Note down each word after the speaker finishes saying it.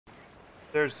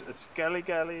There's a Skelly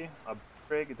Galley, a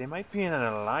Brig. They might be in an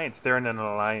alliance. They're in an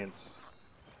alliance.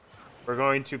 We're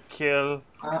going to kill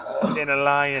an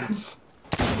alliance.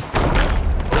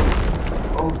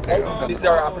 Oh, this is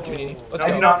our opportunity. Let's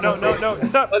go. No,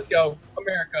 stop! Let's go,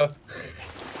 America.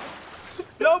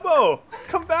 Lobo,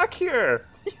 come back here!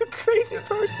 You crazy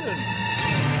person!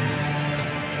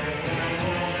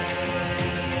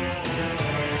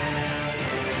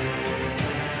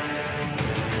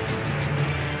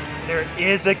 There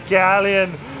is a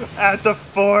galleon at the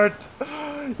fort!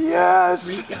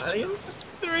 Yes! 3 galleons?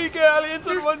 3 galleons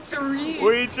There's in one 3.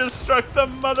 We just struck the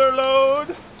mother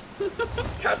lode!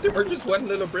 Captain, we're just one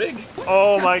little brig.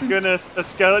 Oh my goodness, a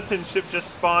skeleton ship just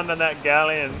spawned on that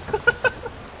galleon.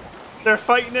 They're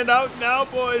fighting it out now,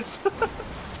 boys.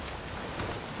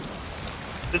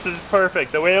 This is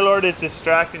perfect. The Whalelord is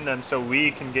distracting them so we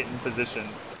can get in position.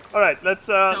 All right, let's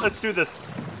do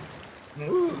this.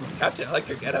 Ooh, Captain, I like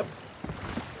your getup.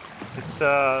 It's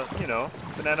you know,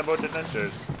 banana boat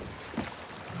adventures.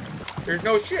 There's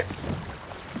no ships.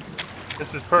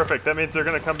 This is perfect. That means they're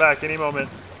gonna come back any moment.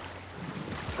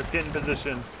 Let's get in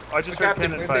position. Oh, I just heard Captain,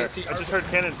 cannon where fire. they see I just heard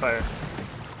cannon fire.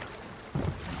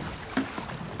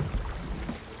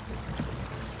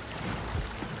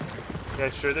 You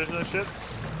guys sure there's no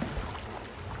ships?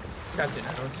 Captain,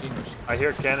 I don't see no ships. I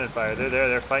hear cannon fire. They're there.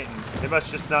 They're fighting. They must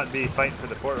just not be fighting for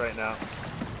the fort right now,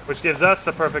 which gives us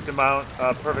the perfect amount,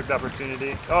 perfect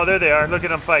opportunity. Oh, there they are. Look at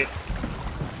them fight.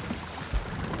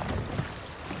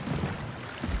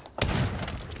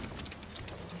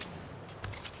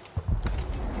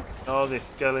 All these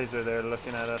skellies are there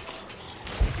looking at us.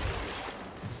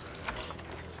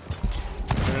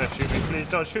 They're gonna shoot me.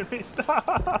 Please don't shoot me.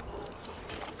 Stop.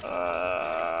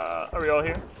 Are we all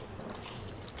here?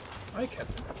 Hi,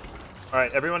 Captain.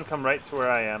 Alright, everyone come right to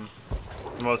where I am.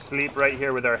 And we'll sleep right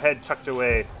here with our head tucked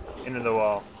away into the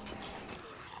wall.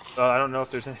 Well, I don't know if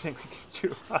there's anything we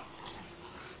can do.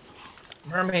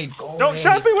 Mermaid, go No, away.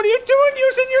 Sharpie, what are you doing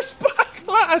using your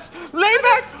spyglass? Lay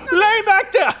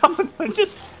back down!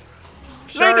 Just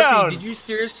lay Sharpie, down! did you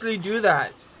seriously do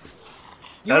that?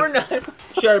 You're not...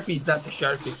 Sharpie's not the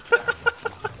sharpest.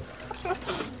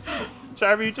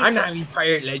 Sharpie, you just... I'm not even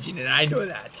pirate legend, and I know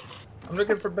that. I'm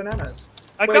looking for bananas.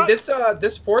 I Wait, got...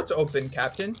 this fort's open,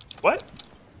 Captain. What?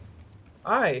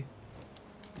 Aye.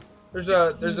 There's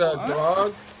a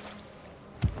grog.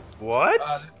 What?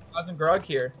 There's a grog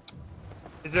here.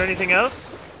 Is there anything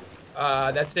else?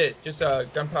 That's it. Just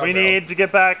gunpowder. We need to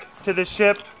get back to the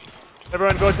ship.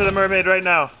 Everyone go to the mermaid right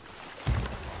now.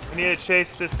 We need to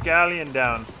chase this galleon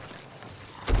down.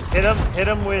 Hit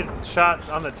him with shots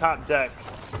on the top deck.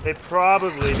 They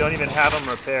probably don't even have them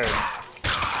repaired.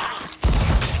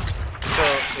 So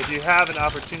if you have an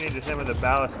opportunity to hit him with a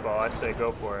ballast ball, I say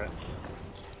go for it.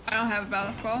 I don't have a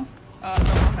ballast ball. No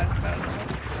one has a ballast ball.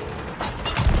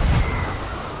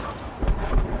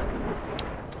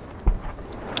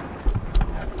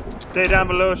 Stay down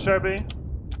below, Sharpie.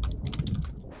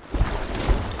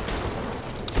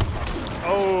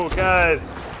 Oh,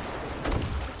 guys.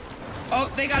 Oh,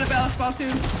 they got a ballast ball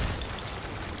too.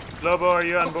 Lobo, are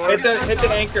you on board? Hit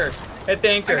the anchor. Hit the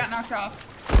I anchor. got knocked off.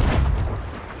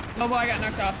 Lobo, I got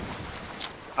knocked off.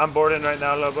 I'm boarding right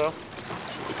now, Lobo.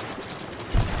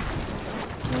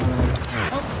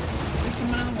 Oh, there's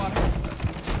someone in the water.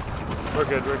 We're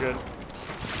good, we're good.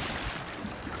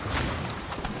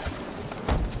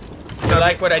 You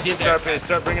like what I did there? Sharpie,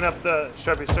 start bringing up the...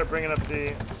 Sharpie, start bringing up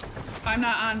the... I'm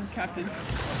not on, Captain.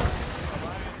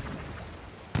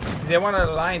 They want an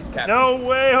alliance, Captain. No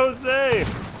way, Jose!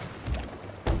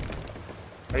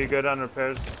 Are you good on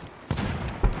repairs?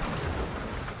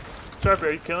 Sharpie,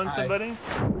 are you killing somebody?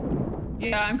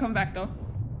 Yeah, I'm coming back though.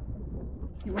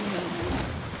 You wouldn't know.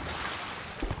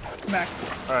 Come back.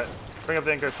 Alright, bring up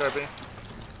the anchor, Sharpie.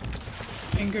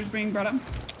 Anchor's being brought up.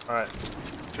 Alright.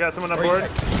 We got someone on Where board. you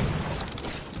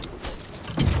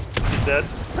He's dead.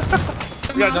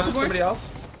 Someone else aboard? somebody else?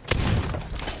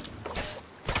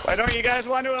 Why don't you guys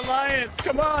want to alliance?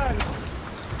 Come on!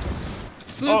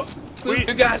 Sloops. we-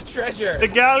 You got treasure. The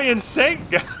galleon sank,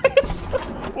 guys!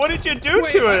 What did you do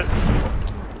Wait, to what? it?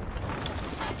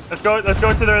 Let's go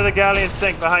to where the galleon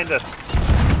sank behind us.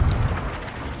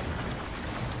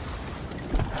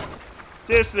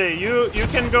 Seriously, you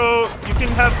can go, you can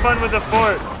have fun with the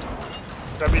fort.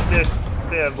 Sharpie,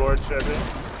 stay on board, Sharpie.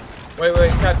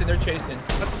 Wait, Captain, they're chasing.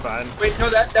 That's fine. Wait, no,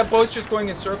 that boat's just going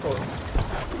in circles.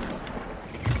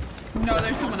 No,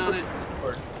 there's someone on it.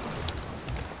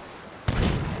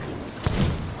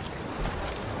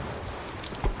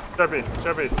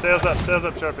 Sharpie, sails up,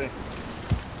 Sharpie.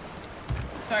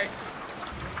 Sorry.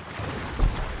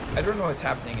 I don't know what's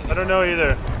happening I anymore. don't know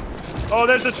either. Oh,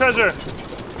 there's the treasure!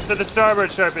 To the starboard,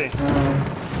 Sharpie.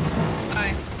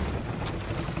 Aye.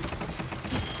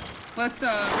 Let's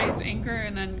raise anchor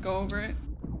and then go over it.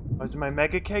 Oh, is my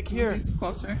mega keg here? It's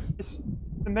closer. Is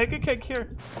the mega keg here?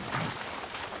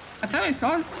 I thought I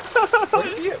saw it.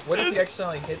 What if you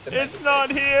accidentally hit the It's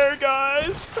not here,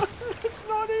 guys! It's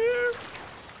not here!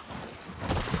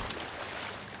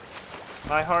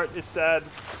 My heart is sad.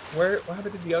 What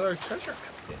happened to the other treasure,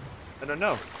 Captain? I don't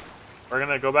know. We're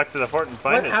gonna go back to the fort and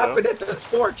find What it, happened though. at the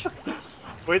fort?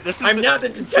 Wait, this is I'm now the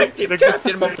detective,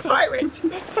 Captain. I'm a pirate.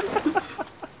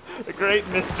 a great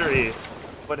mystery.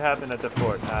 What happened at the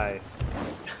fort? Aye.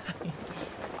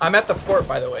 I'm at the fort,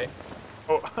 by the way.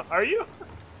 Oh, are you?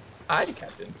 Aye,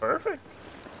 Captain. Perfect.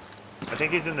 I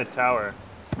think he's in the tower.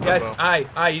 Yes, Uh-oh.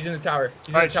 aye, he's in the tower.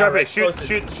 He's All in right, the tower,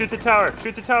 Sharpie, shoot the tower.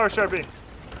 Shoot the tower, Sharpie.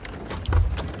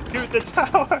 Shoot the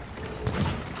tower.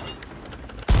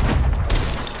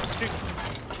 Shoot.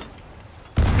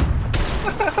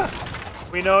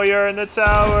 We know you're in the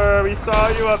tower. We saw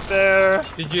you up there.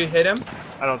 Did you hit him?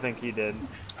 I don't think he did.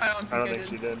 I don't think I think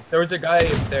she did. There was a guy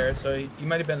up there, so he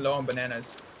might have been low on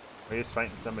bananas. He's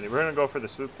fighting somebody. We're gonna go for the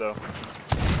sloop, though.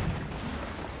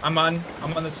 I'm on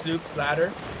the sloop's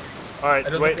ladder. All right, I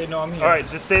don't wait. think they know I'm here. All right,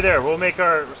 just stay there. We'll make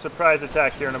our surprise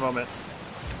attack here in a moment.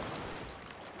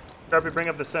 Sharpie, bring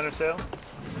up the center sail.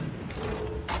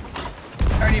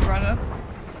 already brought it up.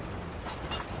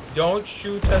 Don't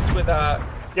shoot us with a.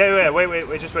 Yeah,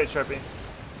 wait, just wait, Sharpie.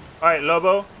 All right,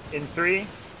 Lobo, in 3.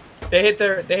 They hit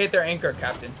their anchor,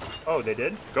 Captain. Oh, they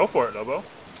did? Go for it, Lobo.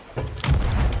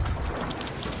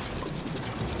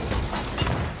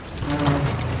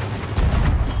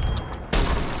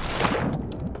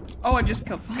 Oh, I just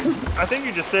killed someone. I think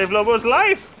you just saved Lobo's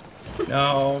life.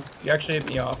 No, you actually hit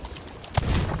me off.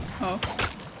 Oh.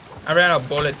 I ran out of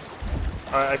bullets.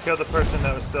 All right, I killed the person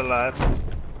that was still alive.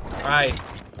 Alright,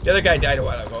 the other guy died a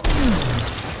while ago.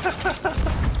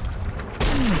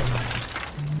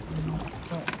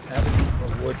 Have any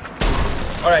more wood.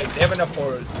 Alright, they have enough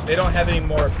horrors. They don't have any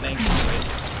more planks.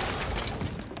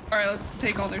 Alright, let's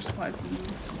take all their supplies.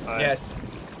 All right. Yes.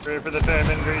 Ready for the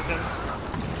ferryman greeting?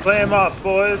 Play him up,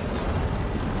 boys.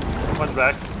 One's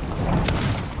back.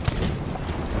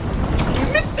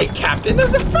 You missed it, Captain!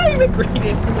 There's a fireman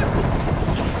greeting!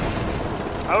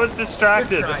 I was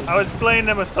distracted. Good try. I was playing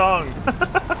them a song.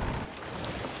 At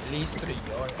least 3,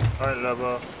 alright. Alright,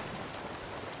 Lobo.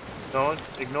 Don't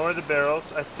ignore the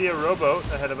barrels. I see a rowboat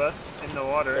ahead of us in the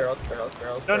water.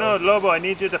 Barrels. No, Lobo, I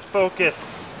need you to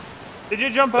focus. Did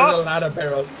you jump There's a off? lot of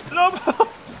barrels. Lobo!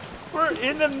 We're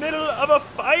in the middle of a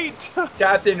fight!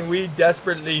 Captain, we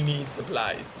desperately need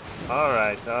supplies.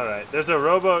 Alright. There's a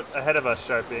rowboat ahead of us,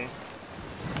 Sharpie.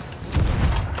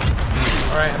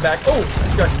 Alright, I'm back. Oh, I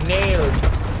just got nailed.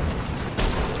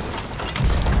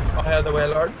 Oh, hell the way,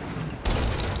 Lord.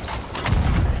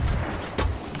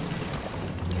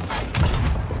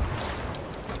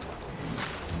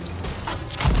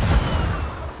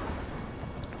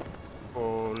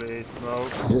 Holy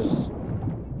smokes. Yes.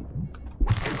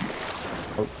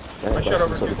 Oh, I shot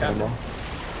over to Captain.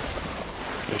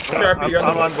 Sharpie, I'm, you're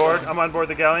on the I'm on board. I'm on board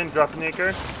the galleon. Drop an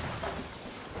anchor.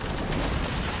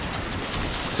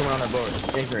 Someone on our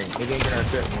boat. Anchoring. He's anchoring our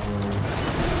ship.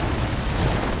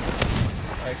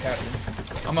 Alright,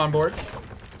 Captain. I'm on board.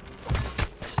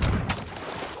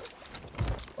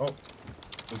 Oh.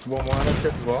 There's one more on our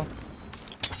ship as well.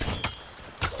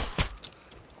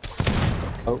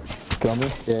 Oh, kill me?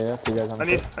 Yeah, you guys on the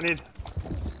ship. I need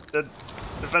to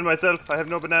defend myself. I have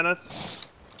no bananas.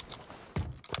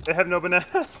 They have no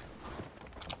bananas.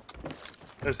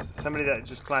 There's somebody that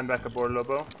just climbed back aboard,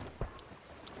 Lobo.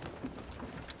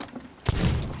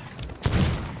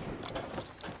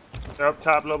 They're up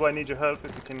top, Lobo. I need your help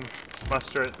if you can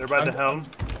muster it. They're by the helm.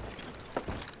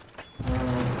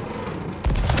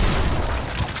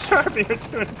 Sharpie, you're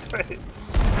doing great.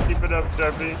 Keep it up,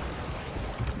 Sharpie.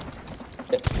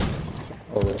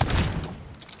 Over.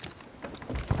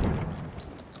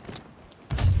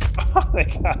 Oh, they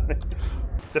got me.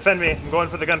 Defend me. I'm going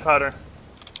for the gunpowder.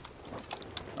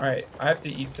 Alright, I have to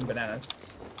eat some bananas.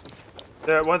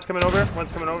 There, one's coming over.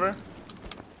 One's coming over.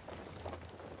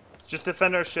 Just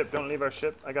defend our ship. Don't leave our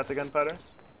ship. I got the gunpowder.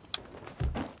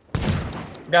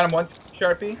 Got him once,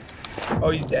 Sharpie. Oh,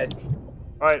 he's dead.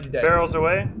 Alright, He's dead. barrels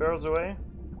away. Barrels away.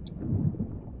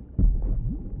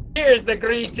 Here's the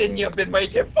greeting you've been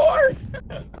waiting for!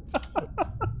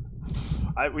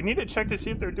 We need to check to see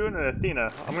if they're doing an Athena.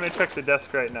 I'm gonna check the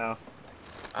desk right now.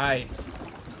 Aye.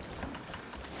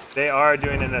 They are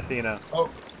doing an Athena. Oh.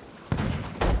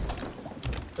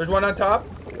 There's one on top.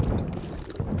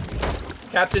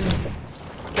 Captain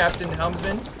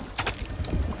Helmsman.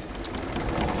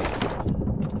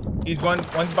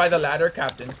 One's by the ladder,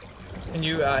 Captain. Can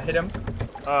you hit him?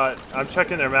 I'm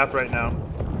checking their map right now.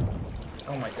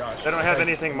 Oh my gosh. They don't have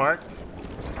anything marked.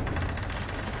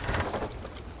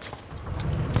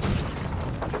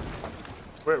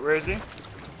 Where is he?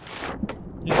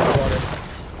 He's in the water.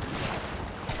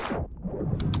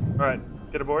 Alright,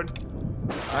 get aboard.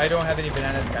 I don't have any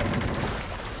bananas, Captain.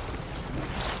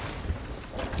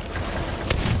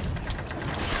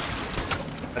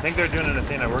 I think they're doing an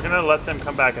Athena. We're gonna let them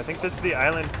come back. I think this is the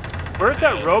island. Where's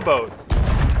that rowboat?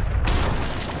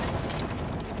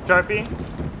 Sharpie?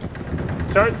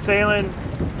 Start sailing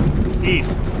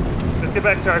east. Let's get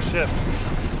back to our ship.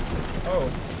 Oh.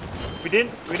 We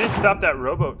didn't stop that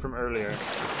rowboat from earlier.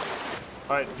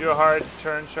 Alright, do a hard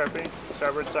turn, Sharpie.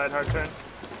 Starboard side hard turn.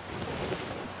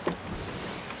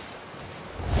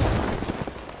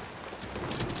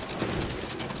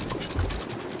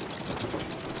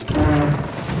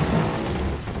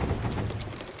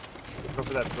 Go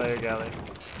for that player galley.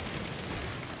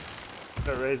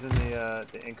 Start raising the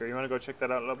anchor. You wanna go check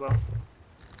that out, Lobo?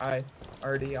 I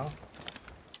already off.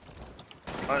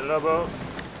 Alright, Lobo.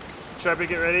 Sharpie,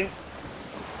 get ready.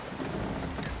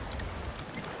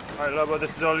 Alright, Lobo,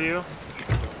 this is all you.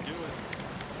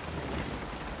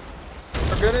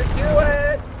 We're gonna do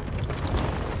it!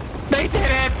 They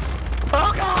did it!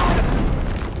 Oh god!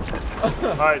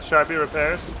 Alright, Sharpie,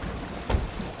 repairs.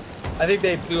 I think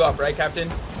they blew up, right, Captain?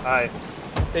 Aye.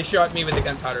 They shot me with the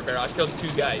gunpowder barrel. I killed 2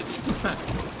 guys.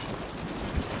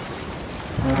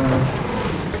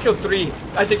 I killed 3.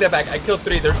 I take that back. I killed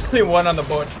 3. There's only 1 on the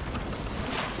boat.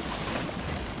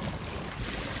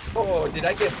 Oh, did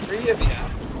I get 3 of you?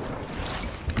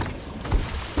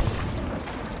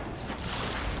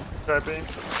 Sharpie.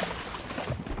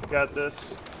 Got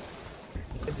this.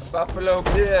 It's Buffalo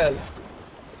Bill.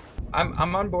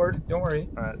 I'm on board. Don't worry.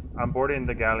 Alright, I'm boarding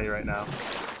the galley right now.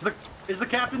 Is the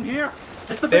captain here?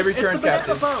 It's the They returned, it's the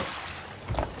Captain. banana boat.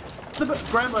 It's the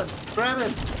Gremlin.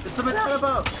 It's the banana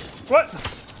boat. What?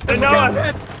 They know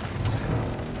us!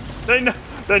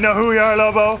 They know who we are,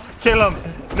 Lobo. Kill them.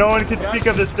 No one can speak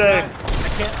of this day. I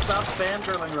can't stop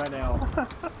fangirling right now.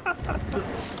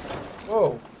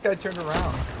 Whoa, this guy turned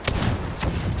around.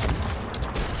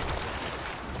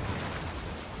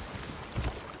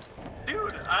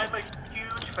 Dude, I'm a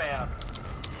huge fan.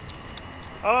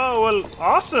 Oh, well,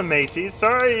 awesome, mateys.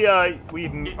 Sorry we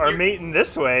are mating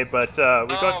this way, but we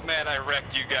got... Oh man, I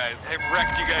wrecked you guys. I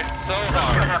wrecked you guys so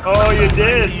hard. Oh, you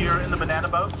did. You're in the banana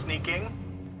boat sneaking.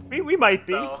 We might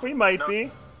be. No, We might no.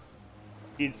 be.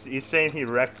 He's saying he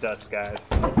wrecked us,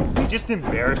 guys. We just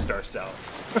embarrassed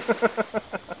ourselves.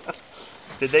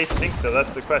 Did they sink, though?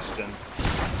 That's the question.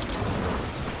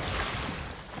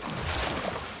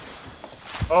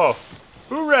 Oh.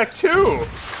 Who wrecked who?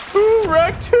 Who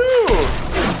wrecked who?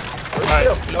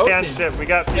 Alright, scan ship. We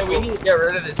got Yeah, people. we need to get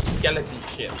rid of this skeleton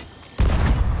ship.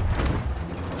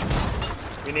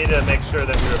 We need to make sure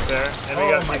that we repair. And we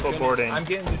got my people goodness, boarding. I'm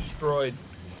getting destroyed.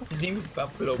 His name is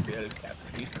Buffalo Bill, Captain.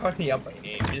 He's calling me out by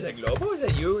name. He's like, Lobo, is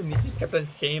that you? And he just kept on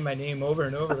saying my name over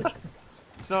and over again.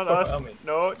 It's not So us. overwhelming.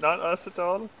 No, not us at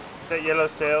all. That yellow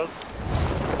sails.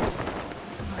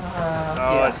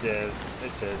 Oh, yes. it is.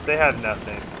 It is. They have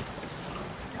nothing.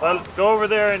 Well, go over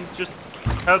there and just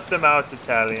help them out,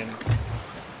 Italian.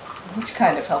 Which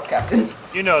kind of help, Captain?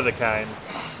 You know the kind.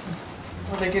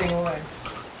 Well, they're getting away.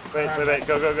 Wait.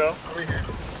 Go. Over here.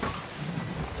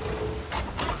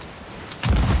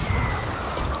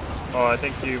 Oh, I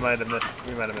think you might have missed.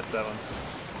 We might have missed that one.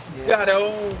 You gotta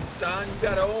own, son. You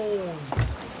gotta own.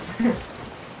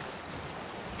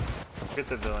 Get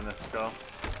the villainous skull.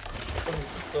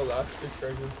 Still lost your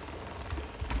treasure.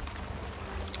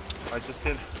 I just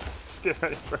get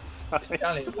ready for a fight.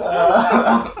 Italian.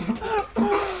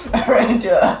 I ran into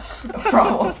a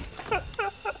problem.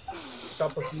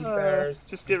 Couple of few bears.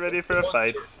 Just get ready for a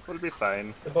fight. We'll be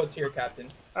fine. The boat's here, Captain.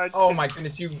 Alright, Oh my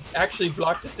goodness, you actually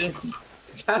blocked us in.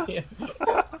 Italian.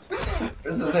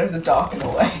 There's a dock in the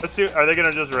way. Let's see. Are they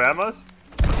gonna just ram us?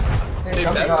 They're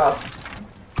jumping off.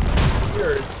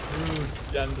 You're rude,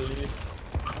 gently.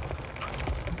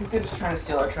 I think they're just trying to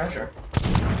steal our treasure.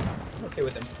 I'm okay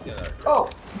with them stealing our treasure. Oh!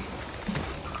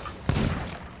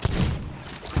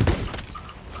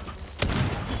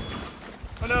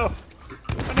 Oh no!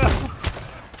 Oh no!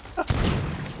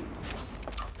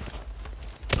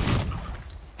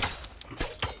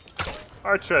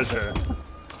 Our treasure.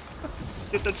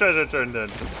 Get the treasure turned in.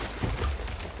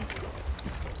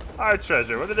 Our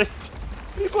treasure. What are they? What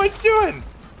are you boys doing?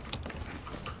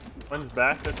 One's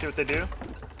back. Let's see what they do.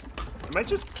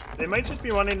 They might just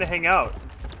be wanting to hang out.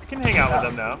 We can hang out with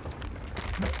them now.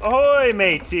 Ahoy,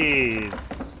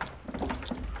 mateys!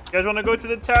 You guys want to go to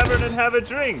the tavern and have a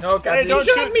drink? No, Captain, hey, don't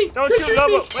you shot shoot me! Don't You shoot shot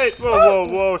me! Lobo! Wait,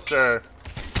 whoa, sir.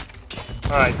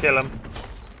 Alright, kill him.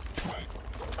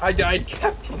 I died,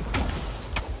 Captain.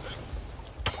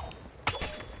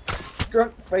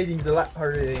 Drunk fighting's a lot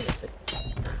harder than anything.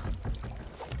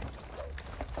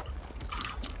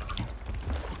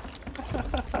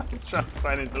 Drunk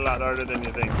fighting's a lot harder than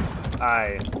you think.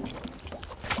 Aye.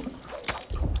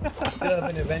 Still have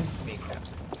an event to me,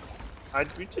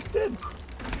 Captain. We just did.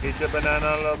 Eat the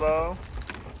banana, Lobo.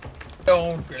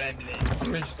 Don't blame me.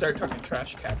 I'm gonna start talking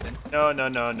trash, Captain. No.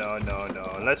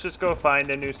 Let's just go find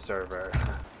a new server.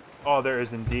 Oh, there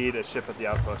is indeed a ship at the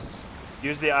outpost.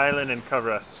 Use the island and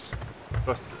cover us.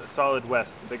 Go solid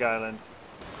west, the big island.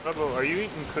 Lobo, are you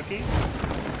eating cookies?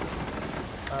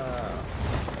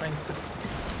 Fine.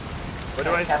 What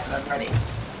do I? Captain, I'm ready.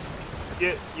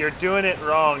 You're doing it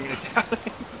wrong,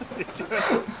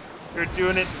 Italian. You're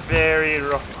doing it very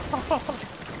wrong.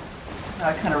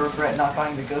 I kind of regret not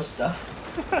buying the ghost stuff.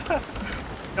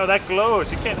 No, that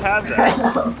glows. You can't have I that.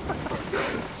 know.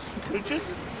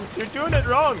 You're doing it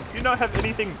wrong. Do you not have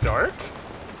anything dark?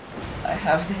 I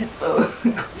have the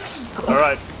hitbow.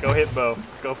 Alright, go hitbo.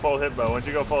 Go full hitbo. Once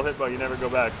you go full hitbo, you never go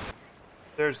back.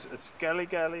 There's a Skelly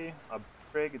Galley, a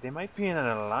Brig. They might be in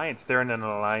an alliance. They're in an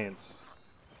alliance.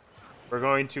 We're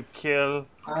going to kill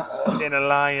an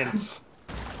alliance.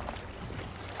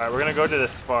 Alright, we're gonna go to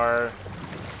this far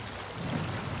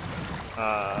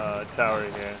tower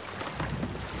here.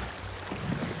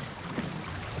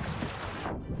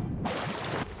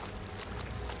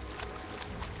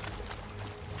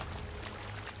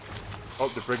 Oh,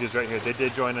 the brig is right here. They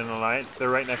did join an alliance. They're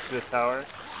right next to the tower.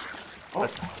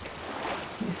 Let's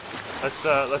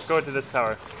go into this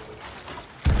tower.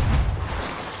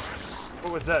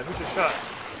 What was that? Who just shot?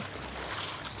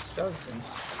 Skeleton.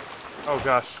 Oh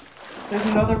gosh. There's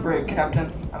another brig, Captain.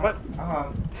 What?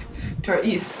 To our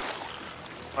east.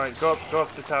 All right, go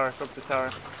up the tower. Go up the tower.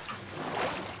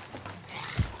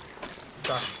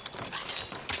 Sorry.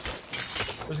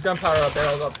 There's gunpowder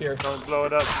barrels up here. Don't blow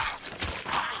it up.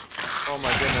 Oh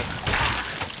my goodness.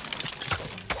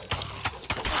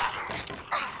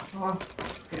 Oh,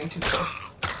 it's getting too close.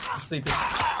 I'm sleeping. I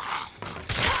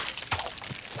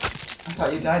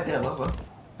thought you died there, Lobo.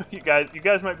 You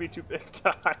guys might be too big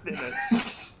to hide in it.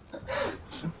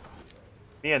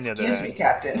 Me on the other Excuse me, hand,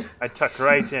 Captain. I tuck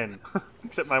right in,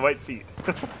 except my white feet.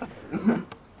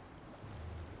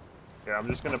 Here, I'm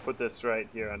just gonna put this right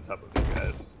here on top of you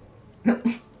guys.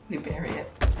 You bury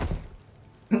it.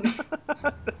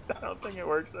 I don't think it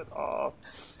works at all.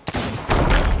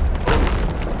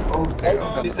 Oh,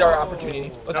 Oh, this is our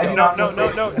opportunity. Let's go.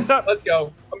 No, stop! Let's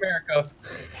go. America.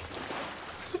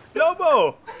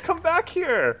 Lobo, come back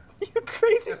here! You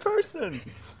crazy person!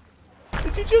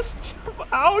 Did you just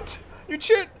jump out? You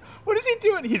shit! What is he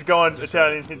doing? He's going,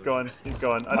 Italian. He's going.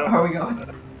 I don't. How are we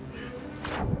going?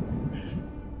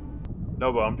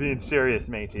 Lobo, I'm being serious,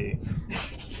 matey.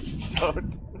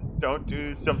 Don't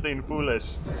do something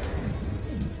foolish.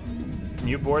 Can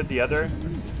you board the other?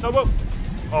 Lobo.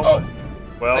 Oh.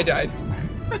 Well. I died.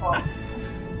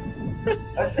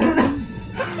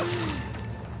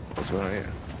 What's going on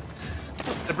here?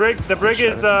 The brig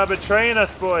is betraying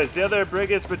us, boys. The other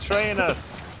brig is betraying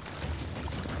us.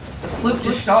 The sloop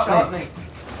just shot me.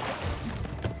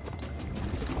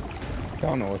 I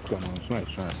don't know what's going on.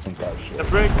 Somebody's trying to think out shit.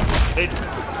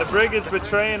 The brig is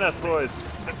betraying us,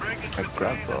 boys. A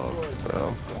grab ball,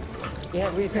 bro. Yeah,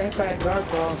 we take by dark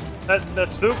ball. That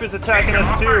sloop is attacking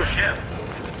us too.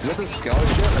 Is that the skeleton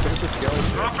ship? I think it's the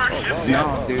skeleton ship.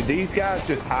 No, dude, these guys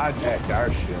just hijacked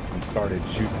our ship and started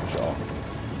shooting at y'all.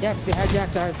 Yep, they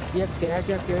hijacked our. Yep, they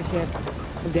hijacked your ship.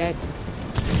 I'm dead.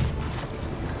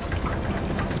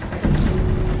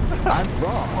 I'm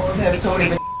wrong. Oh, they have so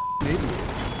many.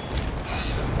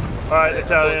 All right,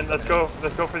 Italian. Let's go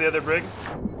for the other brig.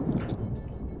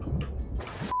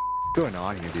 What's going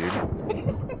on here, dude?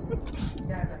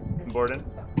 Boarding.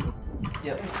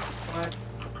 Yep.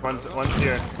 One's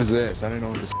here. What's this? I don't know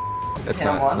what this. That's Hit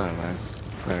 'em not once. nice.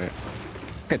 Alright.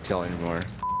 Can't tell anymore.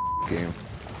 Game.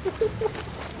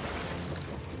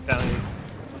 Italians.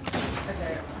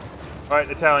 All right,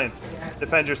 Italian.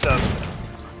 Defend yourself.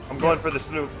 I'm going for the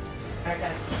sloop.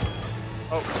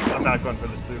 Oh, I'm not going for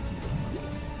the sloop.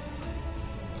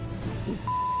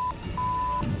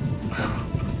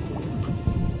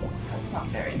 That's not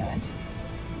very nice.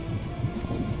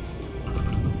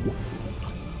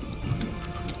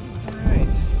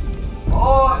 Alright.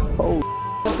 Oh!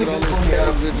 Look at all these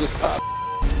cabs that just popped.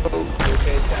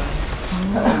 Okay, down.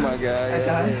 Oh my god. I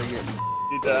died.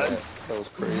 You died? That was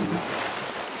crazy.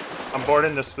 I'm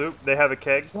boarding the sloop. They have a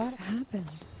keg. What happened?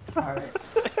 Alright.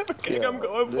 They have a Keg, I'm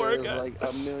going for it, There's guys.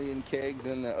 like a million kegs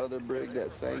in the other brig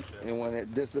that sank, and when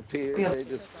it disappeared, they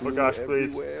just flew Oh gosh,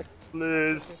 please. everywhere.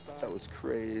 Please. That was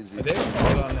crazy. Are they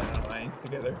all on an alliance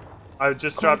together? I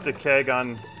just dropped a keg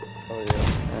on. Oh yeah.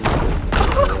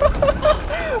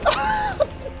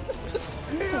 Just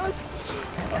chaos.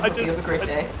 You have a great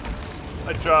day.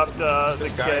 I dropped the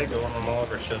keg. going on all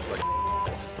of our ships like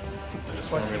they're just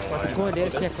forming an alliance. Go on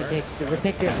their ship and we'll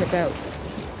take their ship out.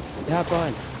 Hop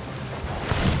on.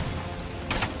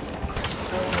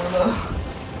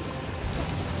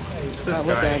 It's this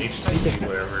we're guy, done. HTC,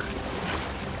 whatever.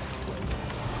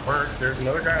 Or there's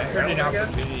another guy on the island, I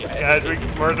guess? Guys, we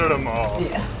murdered them all.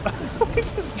 Yeah. We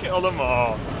just killed them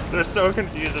all. They're so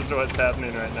confused as to what's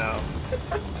happening right now.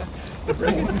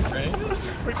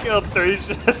 We killed 3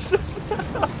 ships. Did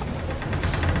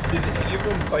any of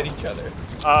them fight each other?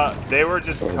 They were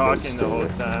just talking the whole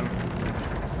time.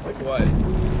 Like what?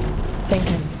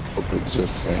 Thinking. Hope it's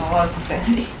just A lot of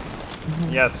profanity.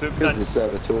 Yeah, Swoop's Here's on. the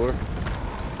Saboteur.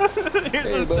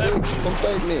 Here's Hey a buddy, come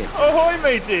fight me. Ahoy,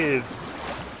 mateys!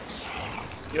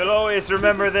 You'll always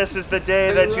remember this is the day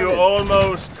Hey, that you Ryan.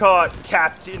 almost caught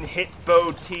Captain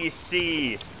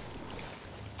Hitbotc.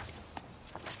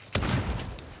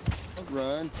 Don't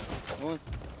run.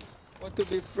 Want to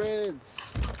be friends.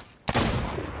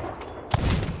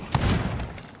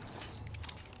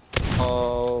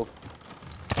 Oh.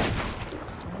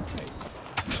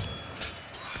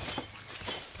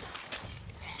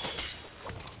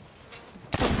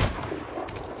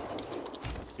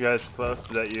 You guys close? Is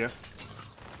that you?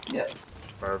 Yep.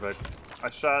 Perfect. I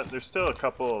shot. There's still a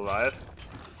couple alive.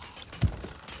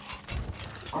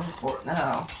 On the fort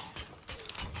now.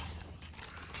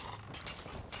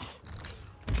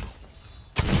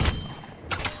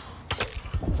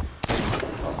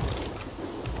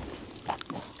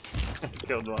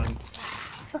 Killed one.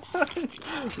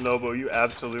 Lobo, you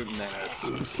absolute menace.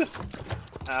 Just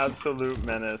absolute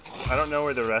menace. I don't know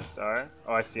where the rest are.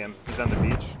 Oh, I see him. He's on the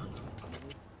beach.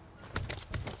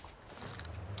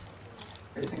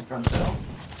 Raising front sail.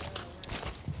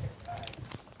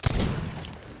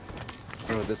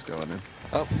 Where would this going in?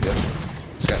 Oh, yeah.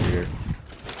 It's got here.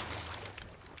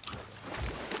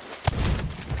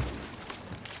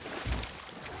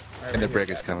 And the brig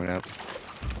is coming up.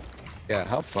 Yeah,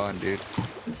 how fun, dude.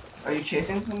 Are you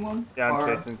chasing someone? Yeah, I'm Or-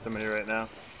 chasing somebody right now.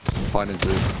 Fun is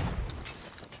this?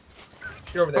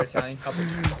 You're over there, Italian. Help me.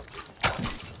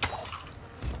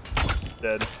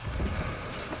 Dead.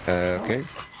 Okay.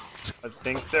 I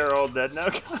think they're all dead now,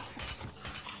 guys.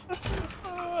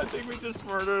 Oh, I think we just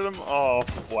murdered them all.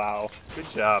 Wow. Good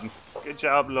job. Good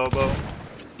job, Lobo.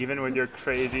 Even with your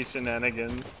crazy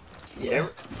shenanigans. Yeah.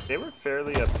 They were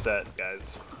fairly upset,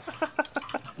 guys.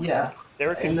 Yeah. They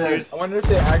were And confused. I wonder if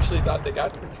they actually thought they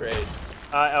got betrayed.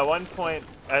 At one point,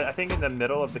 I think in the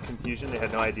middle of the confusion, they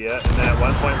had no idea. And then at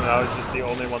one point, when I was just the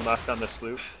only one left on the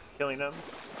sloop killing them,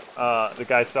 the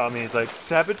guy saw me. He's like,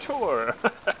 Saboteur.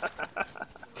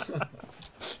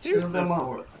 Two of them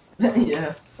were.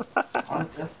 Yeah. On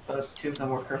death, 2 of them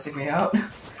were cursing me out.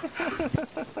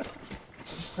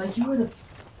 Just like, you were the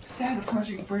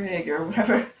sabotaging brig or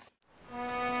whatever.